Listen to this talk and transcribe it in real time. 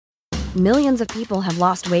Millions of people have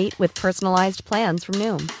lost weight with personalized plans from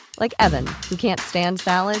Noom. Like Evan, who can't stand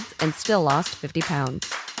salads and still lost 50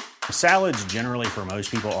 pounds. Salads generally for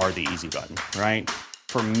most people are the easy button, right?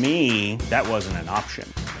 For me, that wasn't an option.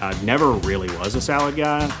 I never really was a salad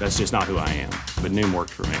guy. That's just not who I am. But Noom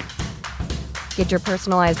worked for me. Get your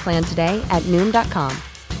personalized plan today at Noom.com.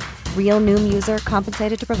 Real Noom user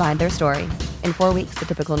compensated to provide their story. In 4 weeks, the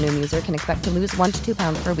typical Noom user can expect to lose 1 to 2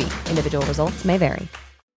 pounds per week. Individual results may vary.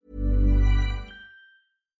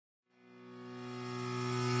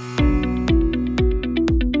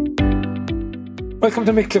 Welcome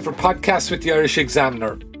to Mick Clifford Podcast with the Irish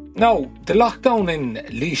Examiner. Now, the lockdown in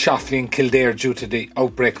Lee Shoffley and Kildare due to the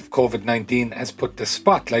outbreak of COVID-19 has put the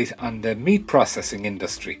spotlight on the meat processing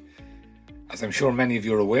industry. As I'm sure many of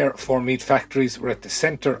you are aware, 4 meat factories were at the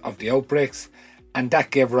centre of the outbreaks, and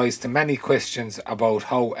that gave rise to many questions about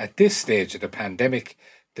how, at this stage of the pandemic,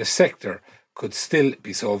 the sector could still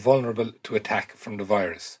be so vulnerable to attack from the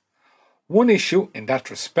virus. One issue in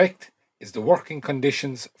that respect is the working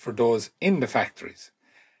conditions for those in the factories.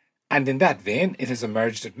 And in that vein, it has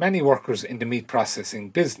emerged that many workers in the meat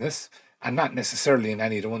processing business, and not necessarily in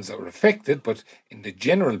any of the ones that were affected, but in the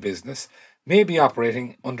general business, may be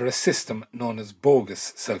operating under a system known as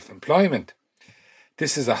bogus self-employment.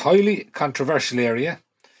 This is a highly controversial area,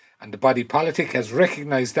 and the body politic has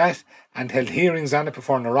recognised that and held hearings on it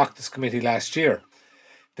before an Oireachtas committee last year.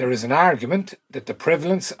 There is an argument that the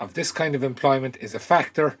prevalence of this kind of employment is a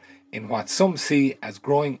factor in what some see as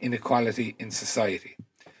growing inequality in society.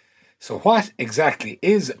 So what exactly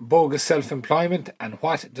is bogus self-employment and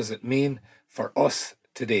what does it mean for us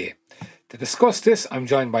today? To discuss this, I'm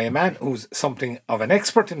joined by a man who's something of an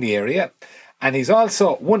expert in the area, and he's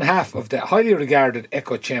also one half of the highly regarded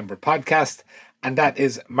Echo Chamber podcast, and that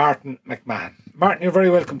is Martin Mcmahon. Martin, you're very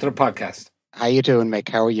welcome to the podcast. How you doing, Mick?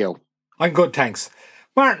 How are you? I'm good, thanks.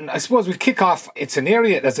 Martin, I suppose we'll kick off. It's an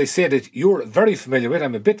area, as I said, that you're very familiar with.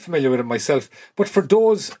 I'm a bit familiar with it myself. But for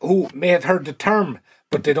those who may have heard the term,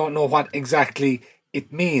 but they don't know what exactly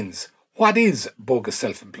it means, what is bogus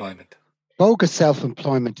self-employment? Bogus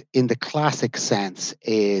self-employment in the classic sense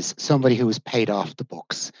is somebody who is paid off the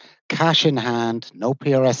books. Cash in hand, no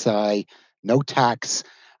PRSI, no tax.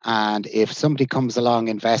 And if somebody comes along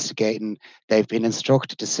investigating, they've been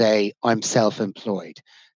instructed to say, I'm self-employed.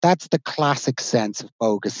 That's the classic sense of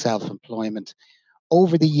bogus self-employment.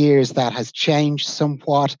 Over the years, that has changed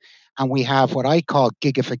somewhat, and we have what I call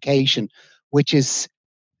gigification, which is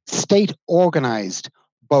state-organized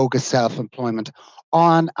bogus self-employment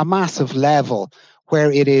on a massive level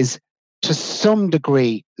where it is, to some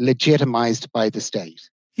degree, legitimized by the state.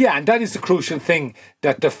 Yeah, and that is the crucial thing,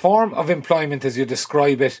 that the form of employment, as you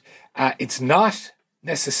describe it, it's not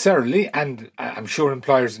necessarily, and I'm sure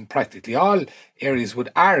employers in practically all areas would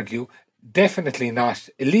argue, definitely not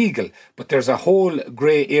illegal, but there's a whole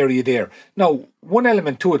grey area there. Now, one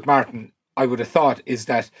element to it, Martin, I would have thought, is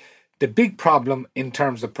that the big problem in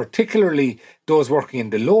terms of particularly those working in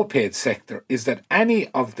the low-paid sector is that any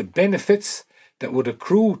of the benefits that would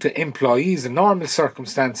accrue to employees in normal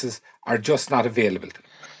circumstances are just not available to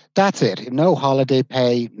them. That's it. No holiday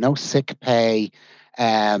pay, no sick pay,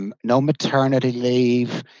 no maternity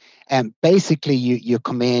leave. Basically, you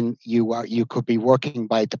come in, you could be working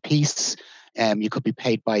by the piece, you could be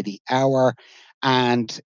paid by the hour,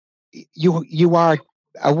 and you are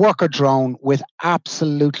a worker drone with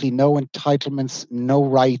absolutely no entitlements, no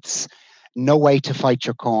rights, no way to fight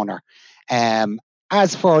your corner.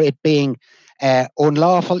 As for it being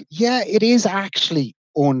unlawful, yeah, it is actually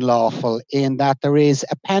unlawful in that there is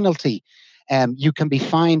a penalty. You can be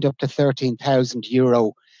fined up to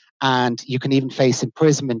 €13,000 and you can even face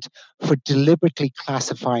imprisonment for deliberately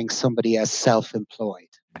classifying somebody as self-employed.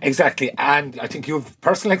 Exactly, and I think you have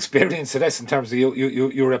personal experience of this in terms of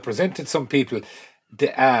you represented some people.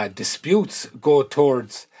 The disputes go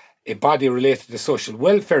towards a body related to the social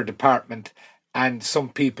welfare department, and some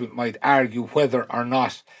people might argue whether or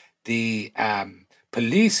not the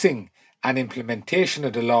policing and implementation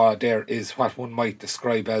of the law there is what one might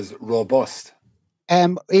describe as robust.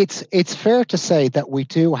 It's fair to say that we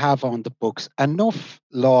do have on the books enough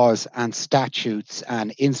laws and statutes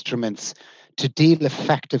and instruments to deal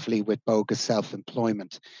effectively with bogus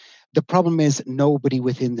self-employment. The problem is nobody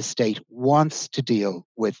within the state wants to deal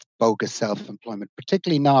with bogus self-employment,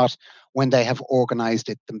 particularly not when they have organised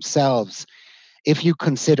it themselves. If you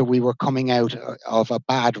consider we were coming out of a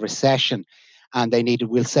bad recession and they needed,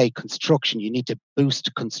 we'll say, construction, you need to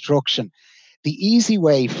boost construction. The easy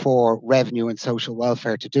way for revenue and social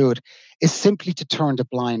welfare to do it is simply to turn a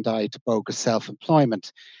blind eye to bogus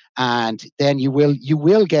self-employment. And then you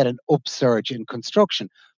will get an upsurge in construction.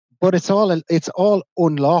 but it's all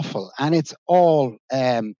unlawful, and it's all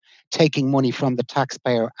taking money from the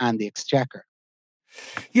taxpayer and the exchequer.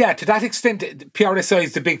 Yeah, to that extent, PRSI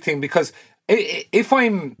is the big thing, because if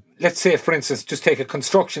I'm, let's say, for instance, just take a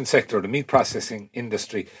construction sector, the meat processing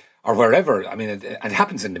industry, or wherever. I mean, it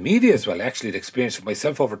happens in the media as well. Actually, the experience for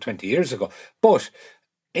myself over 20 years ago. But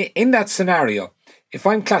in that scenario, if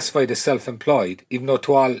I'm classified as self-employed, even though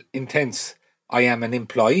to all intents I am an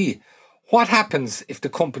employee, what happens if the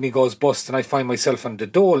company goes bust and I find myself on the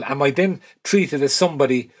dole? Am I then treated as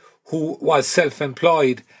somebody who was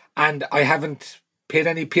self-employed and I haven't paid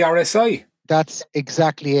any PRSI? That's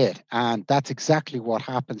exactly it. And that's exactly what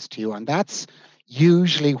happens to you. And that's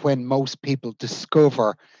usually when most people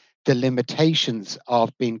discover the limitations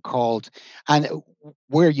of being called. And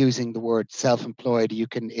we're using the word self-employed.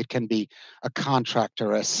 It can be a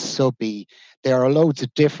contractor, a subby. There are loads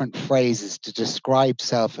of different phrases to describe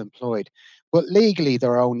self-employed. But legally,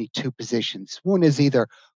 there are only two positions. One is either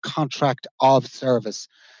contract of service,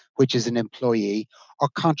 which is an employee, or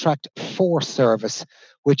contract for service,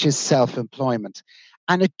 which is self-employment.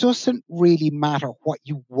 And it doesn't really matter what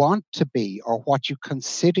you want to be or what you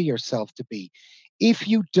consider yourself to be. If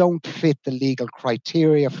you don't fit the legal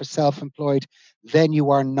criteria for self-employed, then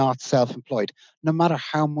you are not self-employed, no matter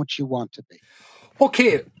how much you want to be.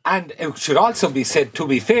 Okay, and it should also be said, to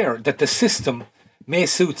be fair, that the system may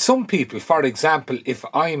suit some people. For example, if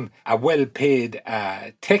I'm a well-paid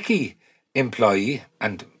techie employee,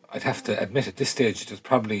 and I'd have to admit at this stage there's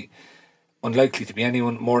probably unlikely to be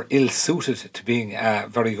anyone more ill-suited to being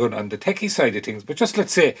very good on the techie side of things. But just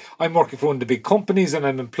let's say I'm working for one of the big companies and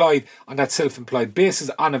I'm employed on that self-employed basis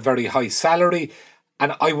on a very high salary,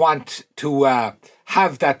 and I want to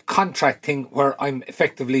have that contract thing where I'm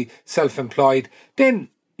effectively self-employed. Then,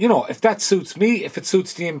 if that suits me, if it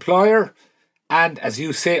suits the employer, and as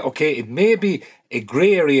you say, okay, it may be a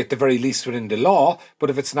grey area at the very least within the law, but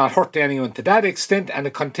if it's not hurting anyone to that extent and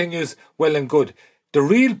it continues, well and good. The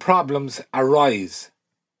real problems arise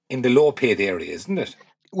in the low paid area, isn't it?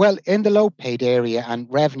 Well, in the low paid area, and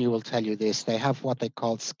Revenue will tell you this, they have what they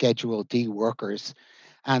call Schedule D workers.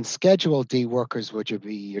 And Schedule D workers would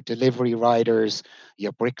be your delivery riders,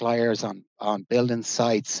 your bricklayers on building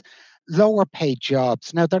sites, lower paid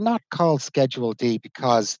jobs. Now, they're not called Schedule D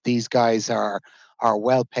because these guys are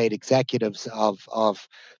well paid executives of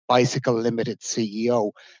Bicycle Limited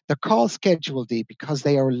CEO. They're called Schedule D because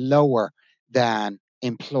they are lower than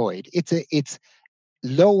employed. It's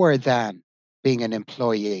lower than being an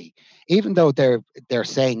employee. Even though they're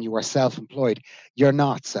saying you are self-employed, you're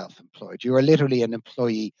not self-employed. You are literally an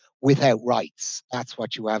employee without rights. That's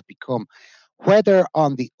what you have become. Whether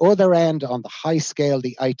on the other end, on the high scale,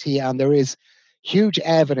 the IT, and there is huge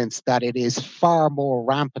evidence that it is far more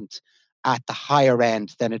rampant at the higher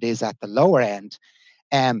end than it is at the lower end.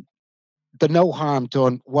 Um, the no harm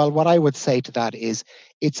done, well, what I would say to that is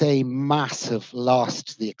it's a massive loss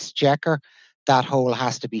to the exchequer. That hole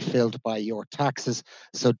has to be filled by your taxes.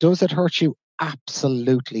 So does it hurt you?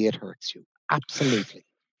 Absolutely, it hurts you. Absolutely.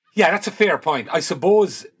 Yeah, that's a fair point. I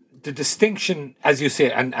suppose the distinction, as you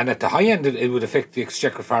say, and at the high end, it would affect the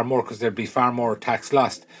exchequer far more because there'd be far more tax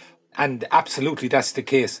lost. And absolutely, that's the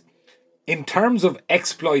case. In terms of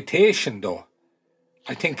exploitation, though,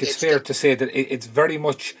 I think it's fair to say that it's very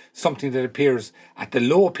much something that appears at the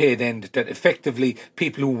low paid end, that effectively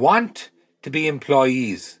people who want to be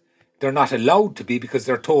employees, they're not allowed to be because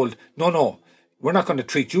they're told, no, we're not going to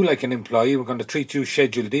treat you like an employee, we're going to treat you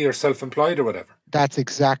Schedule D or self-employed or whatever. That's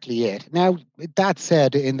exactly it. Now, that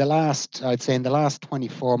said, I'd say in the last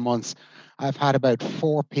 24 months, I've had about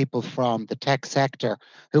 4 people from the tech sector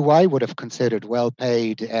who I would have considered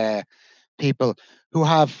well-paid people who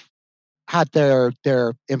have had their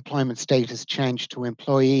employment status changed to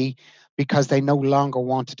employee because they no longer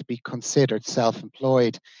wanted to be considered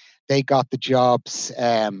self-employed. They got the jobs.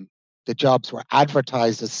 The jobs were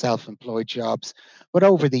advertised as self-employed jobs, but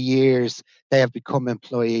over the years they have become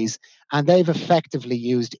employees, and they've effectively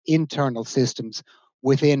used internal systems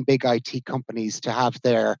within big IT companies to have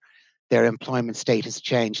their employment status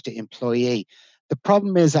changed to employee. The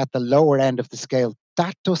problem is at the lower end of the scale,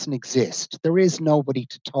 that doesn't exist. There is nobody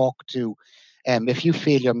to talk to. If you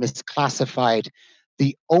feel you're misclassified,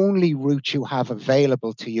 the only route you have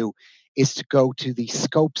available to you is to go to the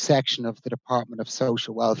scope section of the Department of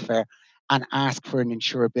Social Welfare and ask for an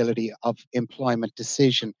insurability of employment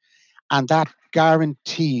decision. And that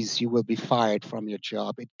guarantees you will be fired from your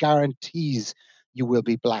job. It guarantees you will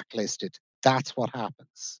be blacklisted. That's what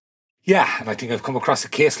happens. Yeah, and I think I've come across a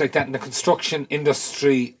case like that in the construction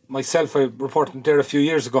industry myself. I reported there a few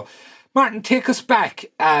years ago. Martin, take us back.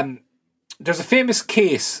 There's a famous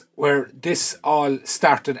case where this all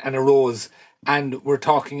started and arose, and we're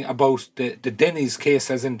talking about the Denny's case,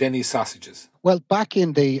 as in Denny's sausages. Well, back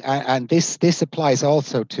in the and this applies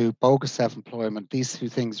also to bogus self-employment. These two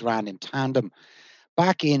things ran in tandem.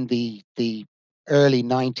 Back in the early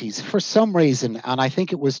 90s, for some reason, and I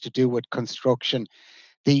think it was to do with construction,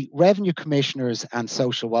 the revenue commissioners and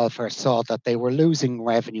social welfare saw that they were losing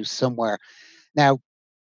revenue somewhere. Now,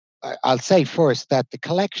 I'll say first that the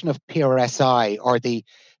collection of PRSI, or the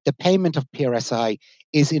payment of PRSI,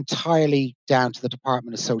 is entirely down to the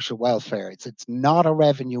Department of Social Welfare. It's not a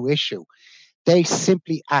revenue issue. They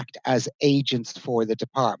simply act as agents for the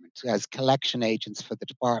department, as collection agents for the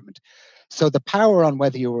department. So the power on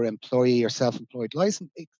whether you were employee or self-employed lies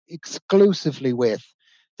exclusively with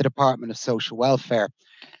the Department of Social Welfare.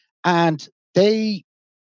 And they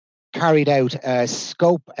carried out a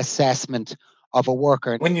scope assessment of a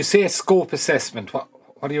worker. When you say a scope assessment, what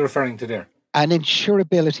are you referring to there? An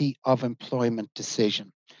insurability of employment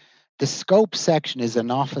decision. The scope section is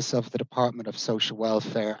an office of the Department of Social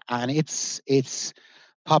Welfare, and it's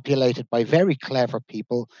populated by very clever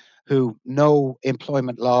people who know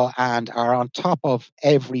employment law and are on top of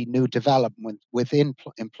every new development within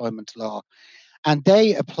employment law. And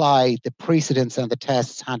they apply the precedents and the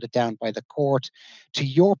tests handed down by the court to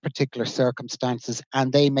your particular circumstances,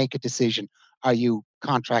 and they make a decision. Are you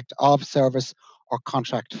contract of service or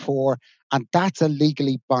contract for? And that's a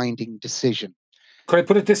legally binding decision. Could I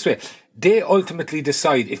put it this way? They ultimately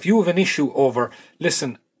decide, if you have an issue over,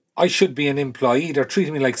 listen, I should be an employee, they're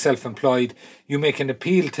treating me like self-employed, you make an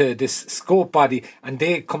appeal to this scope body, and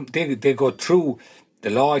they go through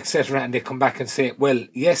the law, etc., and they come back and say, well,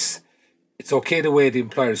 yes, it's okay the way the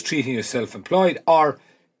employer is treating you self-employed, or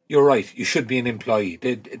you're right, you should be an employee.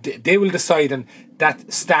 They will decide on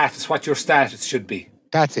that status, what your status should be.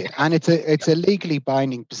 That's it. And it's a legally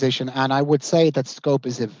binding position. And I would say that Scope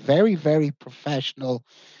is a very, very professional,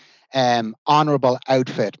 honourable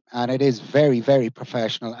outfit. And it is very, very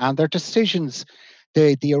professional. And their decisions,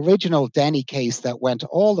 the original Denny case that went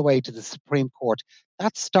all the way to the Supreme Court,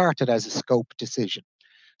 that started as a Scope decision.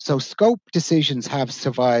 So Scope decisions have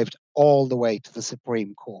survived all the way to the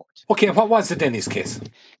Supreme Court. Okay, what was the Denny's case?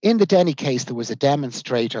 In the Denny case, there was a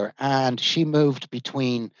demonstrator, and she moved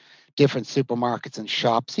between different supermarkets and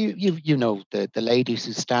shops. You know the ladies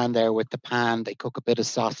who stand there with the pan, they cook a bit of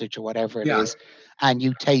sausage or whatever it is, and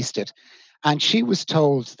you taste it. And she was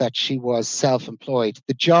told that she was self-employed.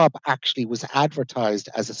 The job actually was advertised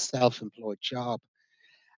as a self-employed job.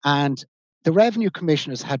 And the revenue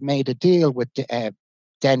commissioners had made a deal with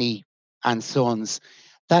Denny and Sons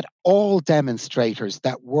that all demonstrators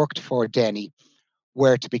that worked for Denny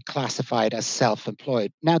were to be classified as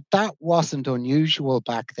self-employed. Now, that wasn't unusual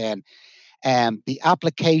back then. The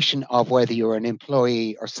application of whether you're an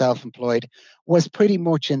employee or self-employed was pretty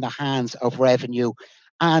much in the hands of revenue,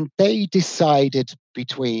 and they decided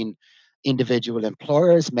between individual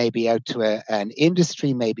employers, maybe out to an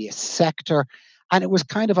industry, maybe a sector, and it was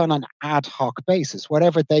kind of on an ad hoc basis,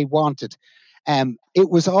 whatever they wanted. It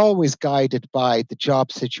was always guided by the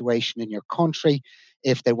job situation in your country.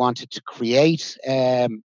 If they wanted to create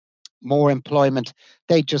more employment,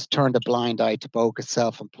 they just turned a blind eye to bogus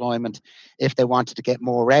self-employment. If they wanted to get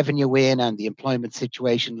more revenue in and the employment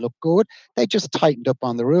situation looked good, they just tightened up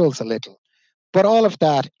on the rules a little. But all of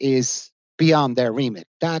that is beyond their remit.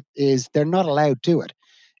 That is, they're not allowed to do it.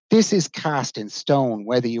 This is cast in stone,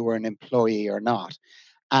 whether you were an employee or not.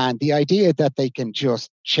 And the idea that they can just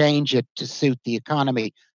change it to suit the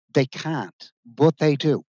economy, they can't, but they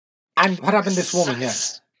do. And what happened to this woman?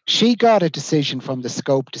 Yes, she got a decision from the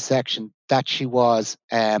scope section that she was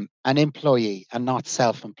an employee and not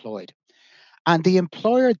self-employed. And the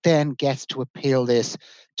employer then gets to appeal this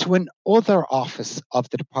to another office of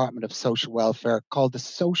the Department of Social Welfare called the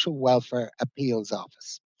Social Welfare Appeals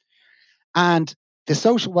Office. And the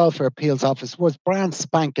Social Welfare Appeals Office was brand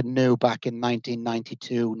spanking new back in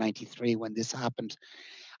 1992, 93 when this happened.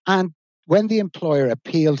 And when the employer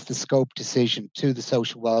appealed the scope decision to the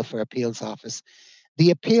Social Welfare Appeals Office,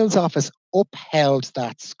 the appeals office upheld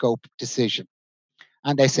that scope decision.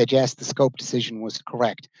 And they said, yes, the scope decision was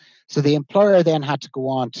correct. So the employer then had to go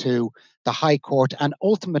on to the High Court and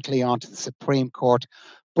ultimately on to the Supreme Court.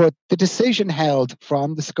 But the decision held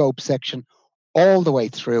from the scope section all the way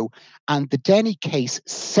through. And the Denny case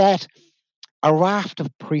set a raft of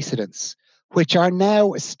precedents, which are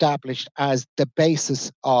now established as the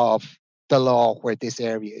basis of the law where this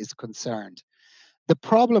area is concerned. The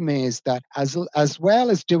problem is that as well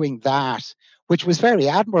as doing that, which was very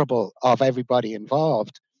admirable of everybody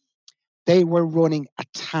involved, they were running a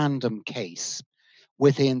tandem case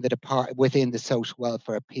within the Social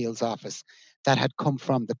Welfare Appeals Office that had come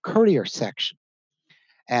from the courier section.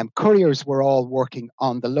 Couriers were all working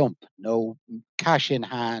on the lump, no cash in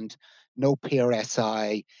hand, no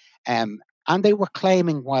PRSI, and they were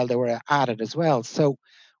claiming while they were at it as well. So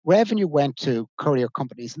revenue went to courier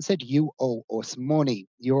companies and said, "You owe us money.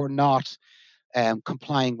 You're not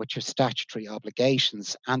complying with your statutory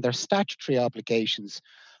obligations." And their statutory obligations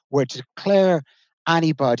were to declare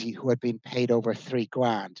anybody who had been paid over 3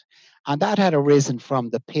 grand. And that had arisen from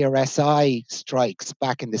the PRSI strikes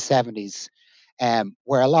back in the 70s,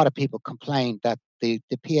 where a lot of people complained that the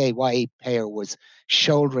PAYE payer was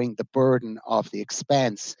shouldering the burden of the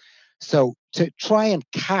expense. So to try and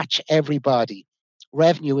catch everybody,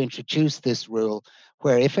 Revenue introduced this rule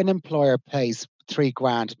where if an employer pays 3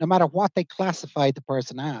 grand, no matter what they classify the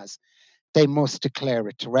person as, they must declare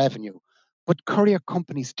it to Revenue. But courier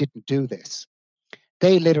companies didn't do this.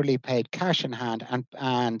 They literally paid cash in hand,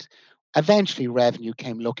 and eventually Revenue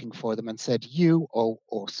came looking for them and said, "You owe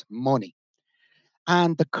us money."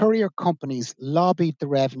 And the courier companies lobbied the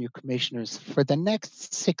revenue commissioners for the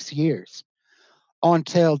next 6 years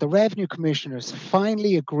until the revenue commissioners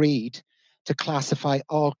finally agreed to classify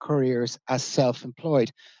all couriers as self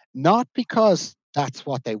employed, not because that's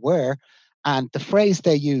what they were. And the phrase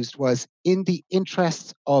they used was "in the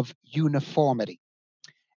interests of uniformity."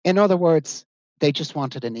 In other words, they just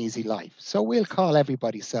wanted an easy life. So we'll call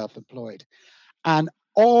everybody self employed. And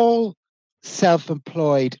all self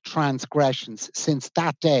employed transgressions since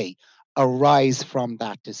that day arise from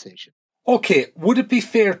that decision. Okay, would it be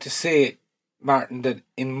fair to say, Martin, that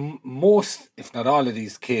in most, if not all of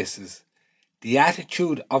these cases, the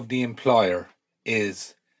attitude of the employer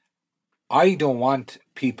is, I don't want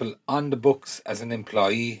people on the books as an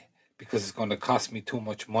employee because it's going to cost me too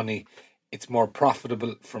much money. It's more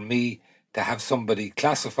profitable for me to have somebody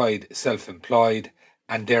classified self-employed,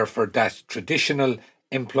 and therefore that traditional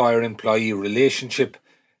employer-employee relationship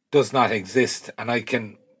does not exist, and I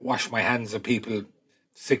can wash my hands of people,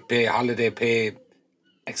 sick pay, holiday pay,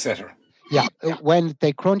 etc. Yeah, when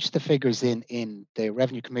they crunched the figures in the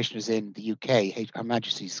revenue commissioners in the UK, Her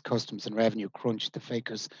Majesty's Customs and Revenue crunched the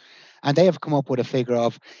figures, and they have come up with a figure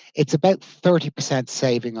of it's about 30%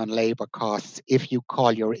 saving on labour costs if you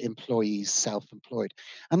call your employees self-employed.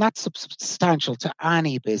 And that's substantial to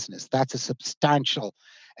any business. That's a substantial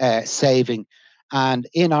saving. And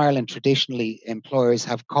in Ireland, traditionally, employers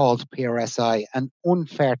have called PRSI an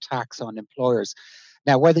unfair tax on employers.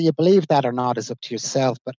 Now, whether you believe that or not is up to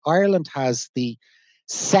yourself, but Ireland has the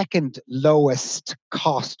second lowest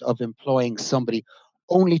cost of employing somebody,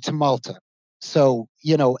 only to Malta. So,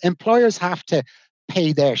 employers have to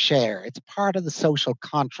pay their share. It's part of the social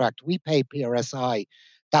contract. We pay PRSI.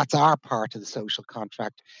 That's our part of the social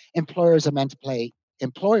contract. Employers are meant to pay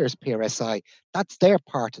employers' PRSI. That's their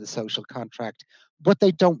part of the social contract, but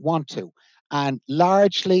they don't want to. And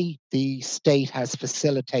largely, the state has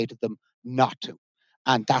facilitated them not to.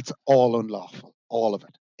 And that's all unlawful. All of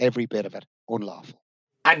it. Every bit of it. Unlawful.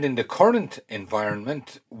 And in the current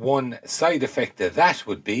environment, one side effect of that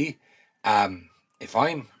would be if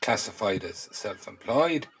I'm classified as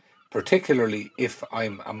self-employed, particularly if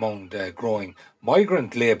I'm among the growing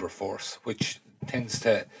migrant labour force, which tends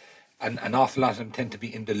to, an awful lot of them tend to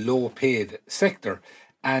be in the low-paid sector,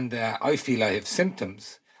 and I feel I have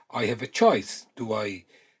symptoms, I have a choice. Do I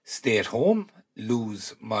stay at home,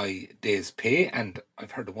 lose my day's pay? And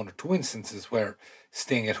I've heard of one or two instances where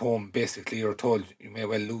staying at home, basically you're told you may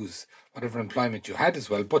well lose whatever employment you had as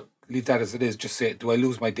well, but leave that as it is. Just say, do I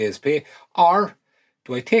lose my day's pay? Or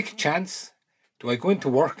do I take a chance? Do I go into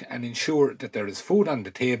work and ensure that there is food on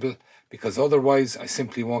the table? Because otherwise I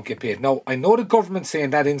simply won't get paid. Now, I know the government say in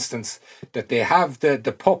that instance that they have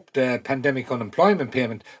the PUP, the Pandemic Unemployment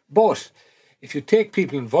Payment, but if you take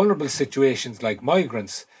people in vulnerable situations like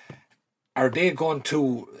migrants, are they going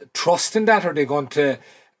to trust in that? Are they going to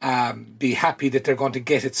be happy that they're going to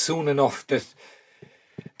get it soon enough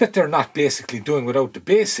that they're not basically doing without the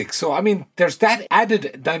basics? So, I mean, there's that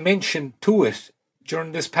added dimension to it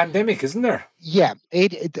during this pandemic, isn't there? Yeah,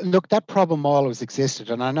 look, that problem always existed.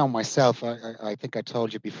 And I know myself, I think I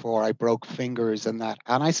told you before, I broke fingers and that,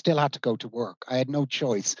 and I still had to go to work. I had no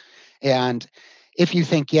choice. And if you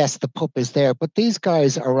think, yes, the PUP is there, but these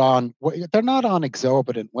guys they're not on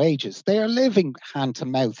exorbitant wages. They are living hand to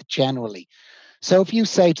mouth generally. So if you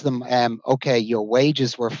say to them, okay, your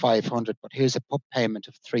wages were 500, but here's a PUP payment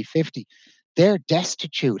of 350, they're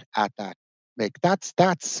destitute at that. Like that's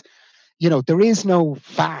there is no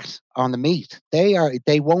fat on the meat.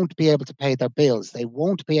 They won't be able to pay their bills. They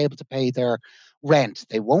won't be able to pay their rent.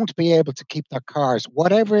 They won't be able to keep their cars.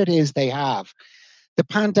 Whatever it is they have, The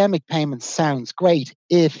pandemic payment sounds great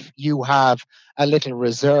if you have a little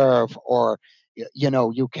reserve, or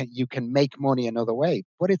you can make money another way,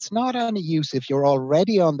 but it's not any use if you're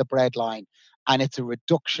already on the breadline and it's a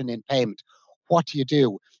reduction in payment. What do you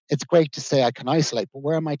do? It's great to say I can isolate, but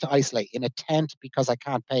where am I to isolate? In a tent because I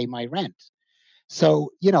can't pay my rent.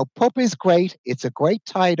 So, PUP is great. It's a great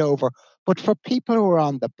tide over. But for people who are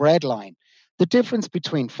on the breadline, the difference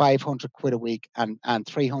between 500 quid a week and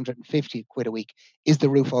 350 quid a week is the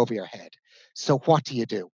roof over your head. So what do you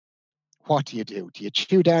do? What do you do? Do you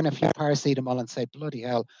chew down a few paracetamol and say, bloody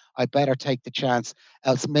hell, I better take the chance,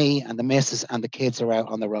 else me and the missus and the kids are out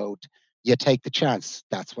on the road? You take the chance.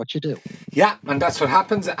 That's what you do. Yeah, and that's what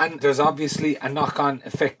happens. And there's obviously a knock-on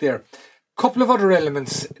effect there. Couple of other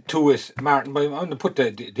elements to it, Martin. I'm going to put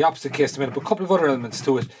the opposite case in a minute, but a couple of other elements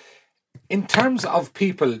to it. In terms of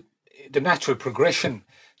people, the natural progression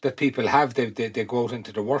that people have, they go out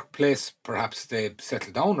into the workplace, perhaps they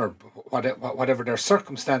settle down or whatever their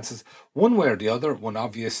circumstances, one way or the other, one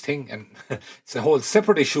obvious thing, and it's a whole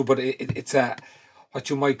separate issue, but it's a what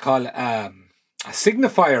you might call a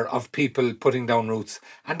signifier of people putting down roots,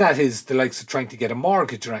 and that is the likes of trying to get a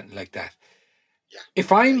mortgage or anything like that. Yeah.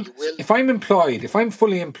 If I'm employed, if I'm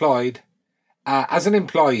fully employed as an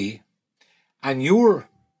employee, and you're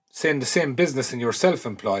saying the same business and you're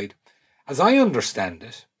self-employed, as I understand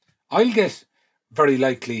it, I'll get, very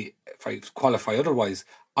likely, if I qualify otherwise,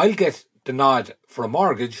 I'll get the nod for a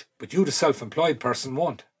mortgage, but you, the self-employed person,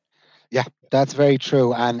 won't. Yeah, that's very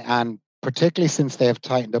true. And particularly since they have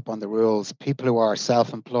tightened up on the rules, people who are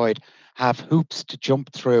self-employed have hoops to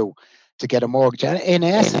jump through to get a mortgage. And in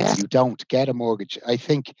essence, you don't get a mortgage. I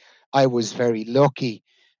think I was very lucky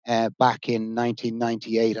back in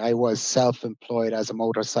 1998. I was self-employed as a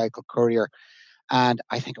motorcycle courier. And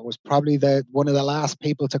I think I was probably one of the last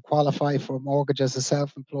people to qualify for a mortgage as a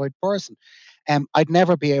self-employed person. I'd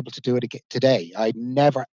never be able to do it again today. I'd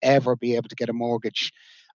never, ever be able to get a mortgage.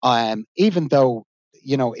 Even though,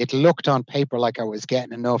 it looked on paper like I was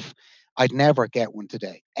getting enough, I'd never get one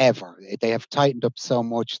today, ever. They have tightened up so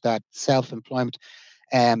much that self-employment,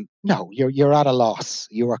 no, you're at a loss.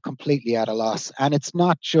 You are completely at a loss. And it's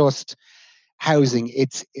not just housing.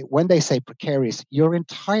 When they say precarious, your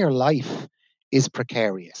entire life is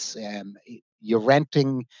precarious. You're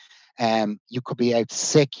renting, you could be out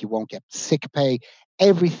sick, you won't get sick pay.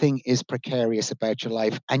 Everything is precarious about your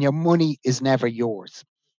life, and your money is never yours.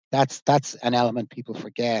 That's an element people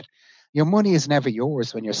forget. Your money is never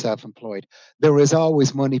yours when you're self-employed. There is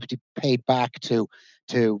always money to be paid back to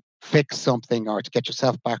fix something or to get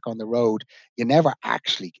yourself back on the road. You never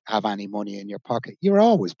actually have any money in your pocket. You're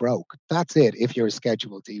always broke. That's it. If you're a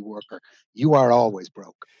Schedule D worker, you are always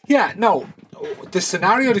broke. Yeah, no, the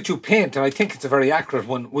scenario that you paint, and I think it's a very accurate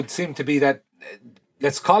one, would seem to be that,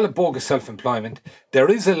 let's call it bogus self-employment.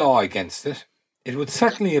 There is a law against it. It would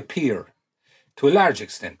certainly appear, to a large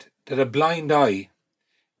extent, that a blind eye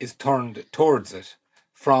is turned towards it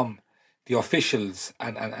from the officials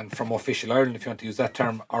and from official Ireland, if you want to use that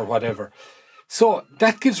term, or whatever. So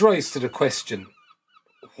that gives rise to the question,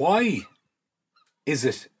 why is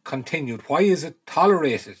it continued? Why is it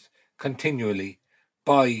tolerated continually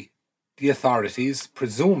by the authorities,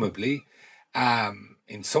 presumably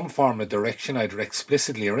in some form of direction, either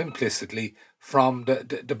explicitly or implicitly, from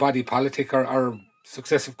the body politic or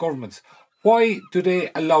successive governments? Why do they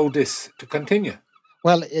allow this to continue?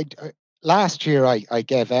 Well, last year I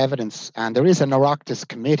gave evidence, and there is an Oireachtas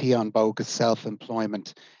committee on bogus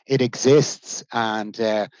self-employment. It exists, and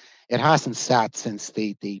it hasn't sat since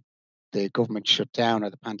the government shut down, or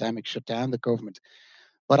the pandemic shut down the government.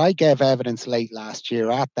 But I gave evidence late last year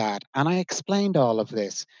at that, and I explained all of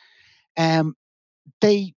this.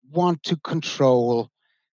 They want to control.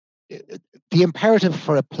 The imperative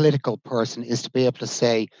for a political person is to be able to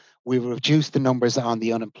say, we reduce the numbers on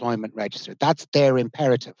the unemployment register. That's their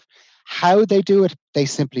imperative. How they do it, they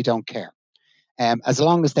simply don't care. As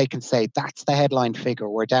long as they can say, that's the headline figure,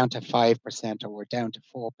 we're down to 5% or we're down to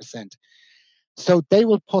 4%. So they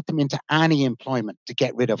will put them into any employment to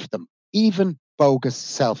get rid of them, even bogus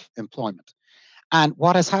self-employment. And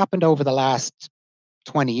what has happened over the last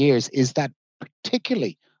 20 years is that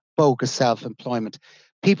particularly bogus self-employment,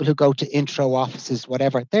 people who go to intro offices,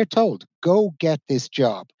 whatever, they're told, go get this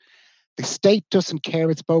job. The state doesn't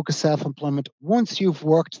care it's bogus self-employment. Once you've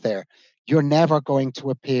worked there, you're never going to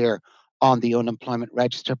appear on the unemployment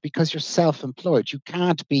register because you're self-employed. You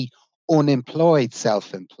can't be unemployed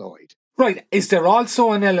self-employed. Right. Is there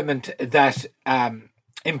also an element that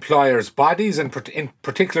employers' bodies, and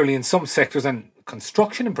particularly in some sectors, and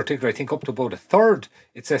construction in particular, I think up to about a third,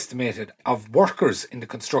 it's estimated, of workers in the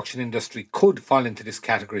construction industry could fall into this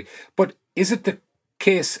category. But is it the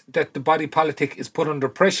case that the body politic is put under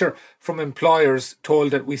pressure from employers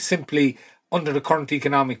told that we simply, under the current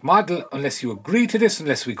economic model, unless you agree to this,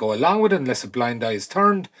 unless we go along with it, unless a blind eye is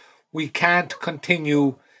turned, we can't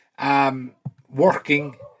continue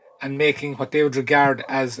working and making what they would regard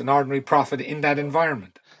as an ordinary profit in that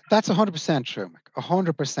environment? That's 100% true, Mick.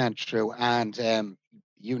 100% true. And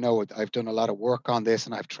I've done a lot of work on this,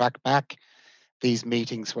 and I've tracked back these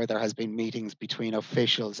meetings where there has been meetings between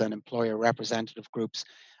officials and employer representative groups,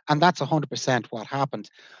 and that's 100% what happened.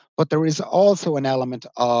 But there is also an element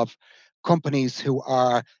of companies who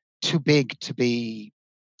are too big to be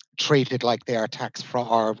treated like they are tax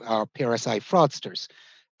fraud or PRSI fraudsters.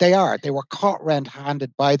 They were caught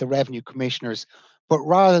red-handed by the revenue commissioners, but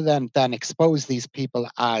rather than expose these people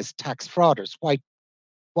as tax frauders,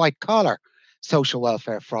 white collar social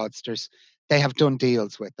welfare fraudsters, they have done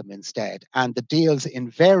deals with them instead. And the deals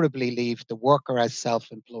invariably leave the worker as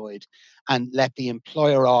self-employed and let the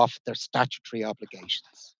employer off their statutory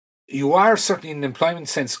obligations. You are certainly, in an employment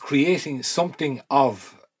sense, creating something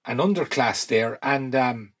of an underclass there. And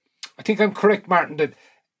I think I'm correct, Martin, that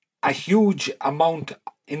a huge amount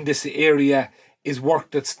in this area is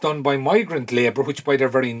work that's done by migrant labour, which by their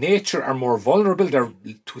very nature are more vulnerable. They're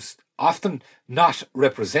often not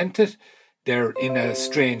represented. They're in a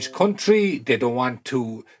strange country. They don't want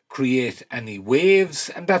to create any waves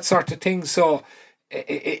and that sort of thing. So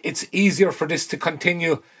it's easier for this to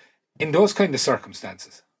continue in those kind of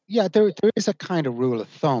circumstances. Yeah, there is a kind of rule of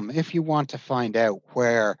thumb. If you want to find out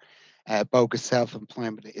where bogus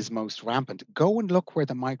self-employment is most rampant, go and look where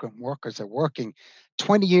the migrant workers are working.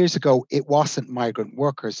 20 years ago, it wasn't migrant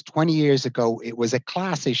workers. 20 years ago, it was a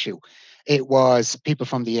class issue. It was people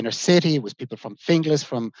from the inner city. It was people from Finglas,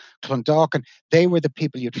 from Clondalkin. They were the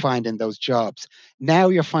people you'd find in those jobs. Now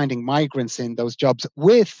you're finding migrants in those jobs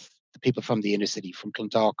with the people from the inner city, from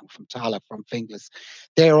Clondalkin, from Tala, from Finglas.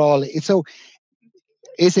 They're all so.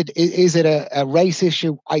 Is it a race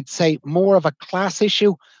issue? I'd say more of a class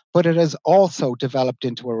issue, but it has also developed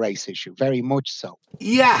into a race issue, very much so.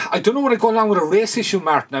 Yeah, I don't know what I go along with a race issue,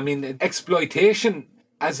 Martin. I mean, exploitation,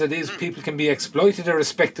 as it is, people can be exploited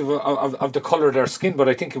irrespective of the colour of their skin, but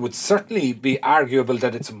I think it would certainly be arguable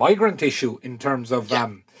that it's a migrant issue in terms of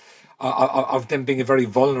them being a very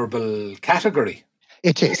vulnerable category.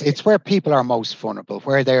 It is. It's where people are most vulnerable,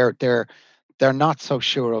 where they're not so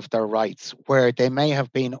sure of their rights, where they may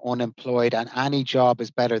have been unemployed and any job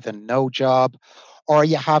is better than no job, or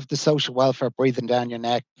you have the social welfare breathing down your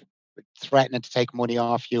neck, threatening to take money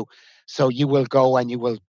off you. So you will go and you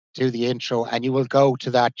will do the intro and you will go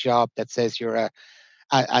to that job that says you're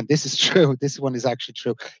and this is true, this one is actually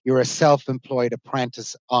true, you're a self-employed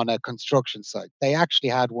apprentice on a construction site. They actually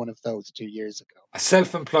had one of those 2 years ago. A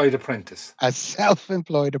self-employed apprentice. A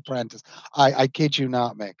self-employed apprentice. I kid you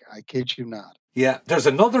not, Mick. I kid you not. Yeah, there's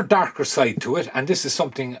another darker side to it, and this is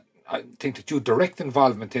something I think that you had direct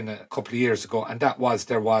involvement in a couple of years ago, and that was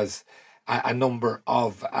there was a number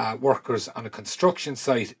of workers on a construction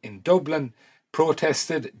site in Dublin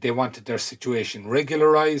protested. They wanted their situation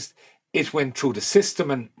regularised. It went through the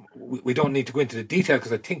system, and we don't need to go into the detail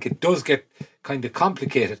because I think it does get kind of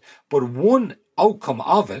complicated. But one outcome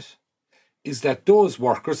of it is that those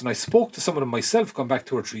workers, and I spoke to some of them myself going back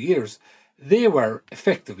 2 or 3 years, they were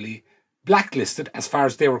effectively blacklisted as far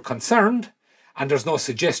as they were concerned. And there's no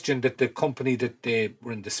suggestion that the company that they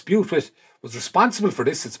were in dispute with was responsible for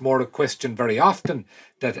this. It's more a question very often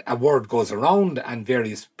that a word goes around and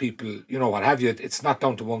various people, what have you, it's not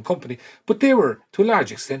down to one company. But they were, to a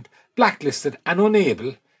large extent, blacklisted and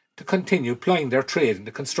unable to continue plying their trade in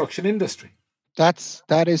the construction industry.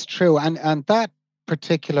 That is true. And that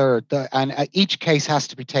particular, each case has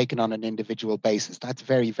to be taken on an individual basis. That's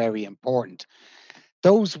very, very important.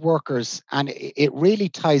 Those workers, and it really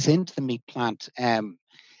ties into the meat plant,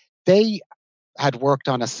 they had worked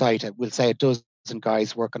on a site, we'll say a dozen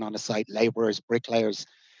guys working on a site, labourers, bricklayers,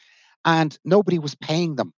 and nobody was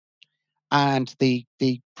paying them. And the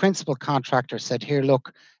principal contractor said, here,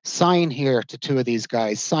 look, sign here to 2 of these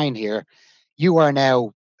guys, sign here. You are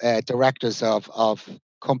now directors of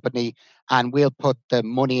company, and we'll put the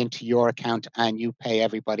money into your account and you pay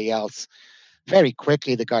everybody else. Very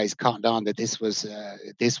quickly, the guys cottoned on that this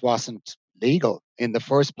wasn't legal in the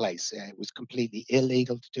first place. It was completely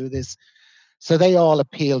illegal to do this. So they all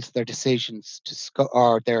appealed their decisions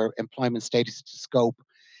or their employment status to scope.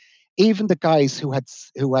 Even the guys who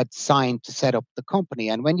had signed to set up the company.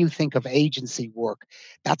 And when you think of agency work,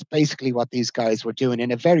 that's basically what these guys were doing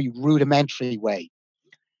in a very rudimentary way.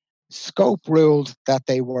 Scope ruled that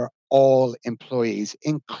they were all employees,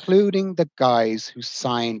 including the guys who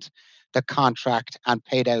signed the contract and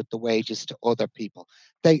paid out the wages to other people.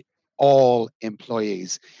 They all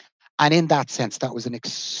employees. And in that sense, that was an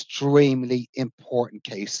extremely important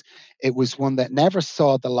case. It was one that never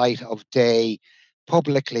saw the light of day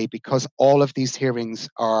publicly because all of these hearings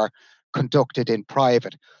are conducted in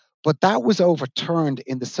private. But that was overturned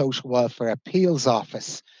in the Social Welfare Appeals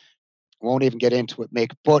Office. Won't even get into it,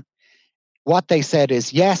 Mick. But what they said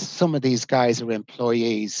is, yes, some of these guys are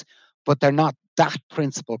employees, but they're not that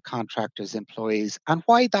principal contractors' employees. And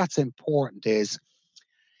why that's important is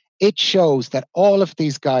it shows that all of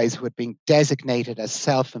these guys who had been designated as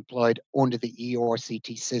self-employed under the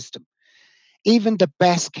ERCT system, even the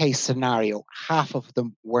best case scenario, half of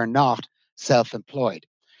them were not self-employed.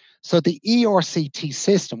 So the ERCT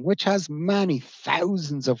system, which has many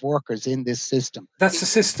thousands of workers in this system. That's the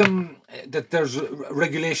system that there's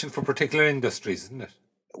regulation for particular industries, isn't it?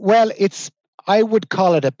 Well, I would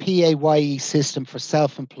call it a PAYE system for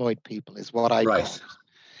self-employed people is what I call it.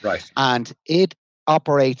 Right. And it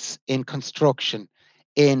operates in construction,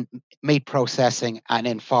 in meat processing, and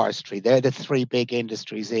in forestry. They're the three big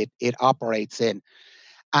industries it operates in.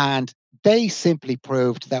 And they simply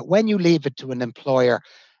proved that when you leave it to an employer,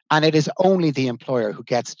 and it is only the employer who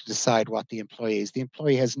gets to decide what the employee is, the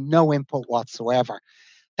employee has no input whatsoever,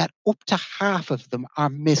 that up to half of them are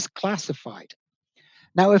misclassified.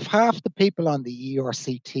 Now, if half the people on the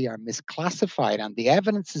ERCT are misclassified and the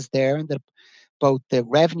evidence is there and both the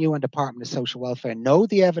Revenue and Department of Social Welfare know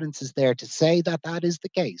the evidence is there to say that that is the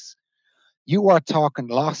case, you are talking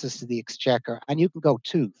losses to the Exchequer and you can go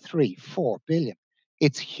 2, 3, 4 billion.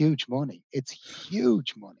 It's huge money. It's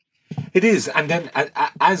huge money. It is. And then,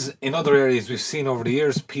 as in other areas we've seen over the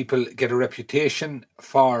years, people get a reputation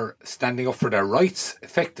for standing up for their rights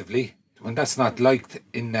effectively. When that's not liked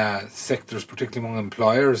in sectors, particularly among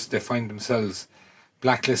employers, they find themselves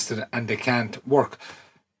blacklisted and they can't work.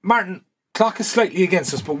 Martin, clock is slightly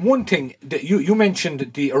against us, but one thing that you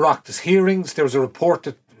mentioned the Oireachtas hearings. There was a report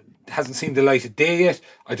that hasn't seen the light of day yet.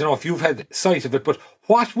 I don't know if you've had sight of it, but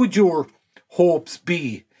what would your hopes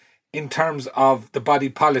be in terms of the body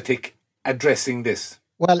politic addressing this?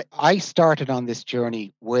 Well, I started on this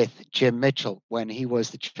journey with Jim Mitchell when he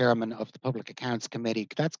was the chairman of the Public Accounts Committee.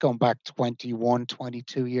 That's going back 21,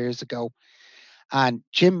 22 years ago. And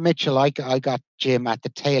Jim Mitchell, I got Jim at the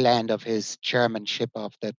tail end of his chairmanship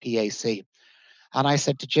of the PAC. And I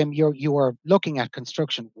said to Jim, you are looking at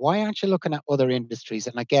construction. Why aren't you looking at other industries?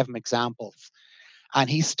 And I gave him examples. And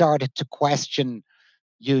he started to question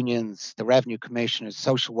unions, the revenue commissioners,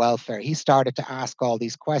 social welfare. He started to ask all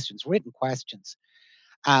these questions, written questions.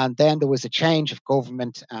 And then there was a change of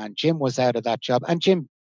government and Jim was out of that job. And Jim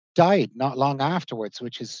died not long afterwards,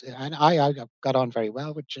 and I got on very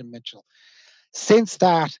well with Jim Mitchell. Since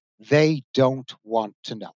that, they don't want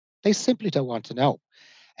to know. They simply don't want to know.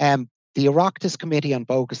 The Oireachtas Committee on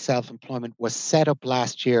Bogus Self-Employment was set up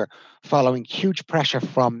last year following huge pressure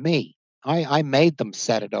from me. I made them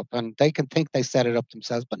set it up, and they can think they set it up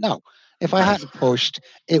themselves, but no, if I hadn't pushed,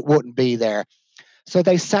 it wouldn't be there. So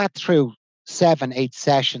they sat through 7, 8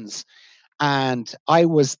 sessions, and I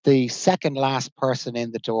was the second last person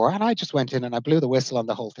in the door, and I just went in and I blew the whistle on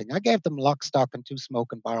the whole thing. I gave them lock, stock, and 2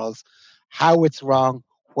 smoking barrels, how it's wrong,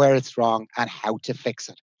 where it's wrong, and how to fix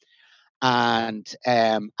it. And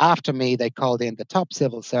after me, they called in the top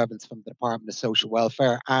civil servants from the Department of Social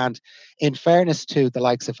Welfare. And in fairness to the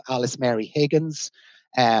likes of Alice Mary Higgins,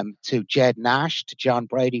 to Jed Nash, to John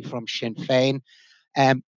Brady from Sinn Féin,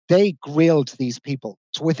 they grilled these people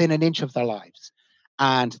to within an inch of their lives.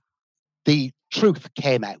 And the truth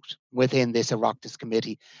came out within this Oireachtas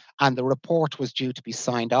committee. And the report was due to be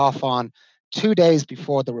signed off on. 2 days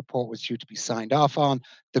before the report was due to be signed off on,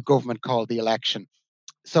 the government called the election.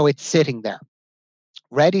 So it's sitting there,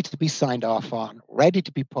 ready to be signed off on, ready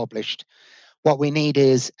to be published. What we need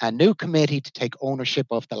is a new committee to take ownership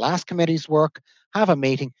of the last committee's work, have a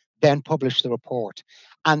meeting, then publish the report.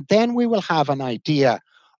 And then we will have an idea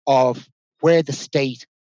of where the state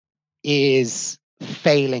is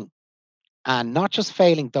failing, and not just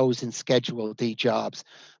failing those in Schedule D jobs,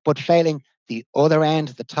 but failing the other end,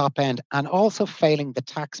 the top end, and also failing the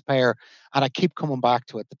taxpayer. And I keep coming back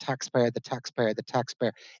to it, the taxpayer, the taxpayer, the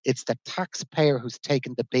taxpayer. It's the taxpayer who's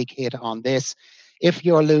taken the big hit on this. If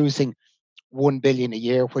you're losing 1 billion a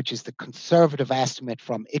year, which is the conservative estimate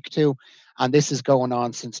from ICTU, and this is going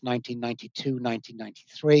on since 1992,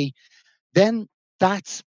 1993, then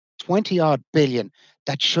that's 20 odd billion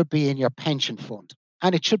that should be in your pension fund.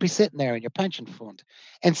 And it should be sitting there in your pension fund.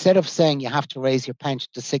 Instead of saying you have to raise your pension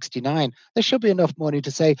to 69, there should be enough money to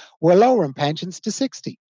say we're lowering pensions to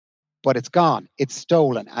 60. But it's gone. It's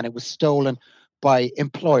stolen. And it was stolen by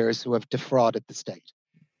employers who have defrauded the state.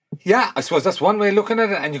 Yeah, I suppose that's one way of looking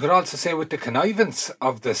at it. And you could also say with the connivance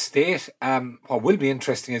of the state, what will be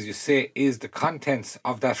interesting, as you say, is the contents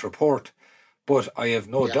of that report. But I have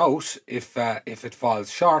no doubt if it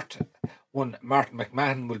falls short, one Martin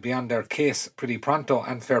Mcmahon will be on their case pretty pronto.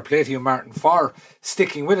 And fair play to you, Martin, for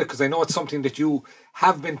sticking with it, because I know it's something that you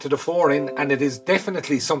have been to the fore in, and it is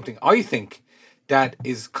definitely something, I think, that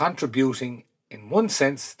is contributing in one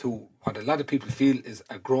sense to what a lot of people feel is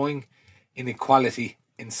a growing inequality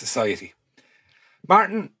in society.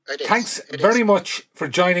 Martin, thanks very much for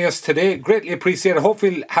joining us today. Greatly appreciate it. Hope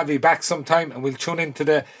we'll have you back sometime, and we'll tune into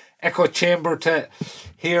the echo chamber to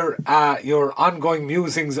hear your ongoing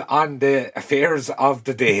musings on the affairs of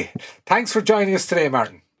the day. Thanks for joining us today,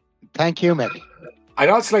 Martin. Thank you, Mick. I'd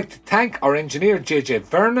also like to thank our engineer, JJ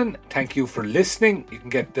Vernon. Thank you for listening. You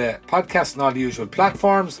can get the podcast on all the usual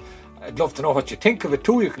platforms. I'd love to know what you think of it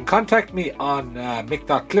too. You can contact me on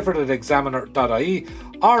mick.clifford@examiner.ie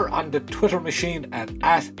or on the Twitter machine at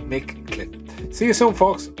 @mickcliff. See you soon,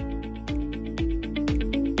 folks.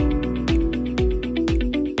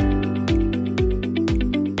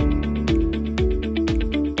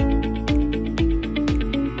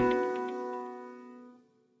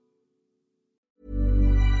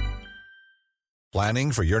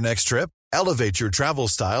 Planning for your next trip? Elevate your travel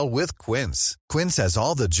style with Quince. Quince has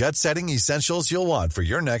all the jet-setting essentials you'll want for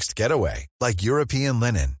your next getaway, like European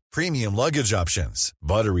linen, premium luggage options,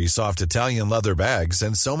 buttery soft Italian leather bags,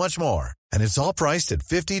 and so much more. And it's all priced at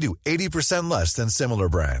 50 to 80% less than similar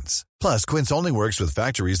brands. Plus, Quince only works with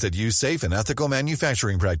factories that use safe and ethical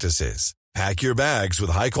manufacturing practices. Pack your bags with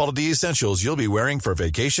high-quality essentials you'll be wearing for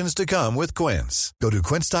vacations to come with Quince. Go to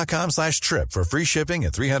quince.com/trip for free shipping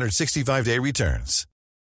and 365-day returns.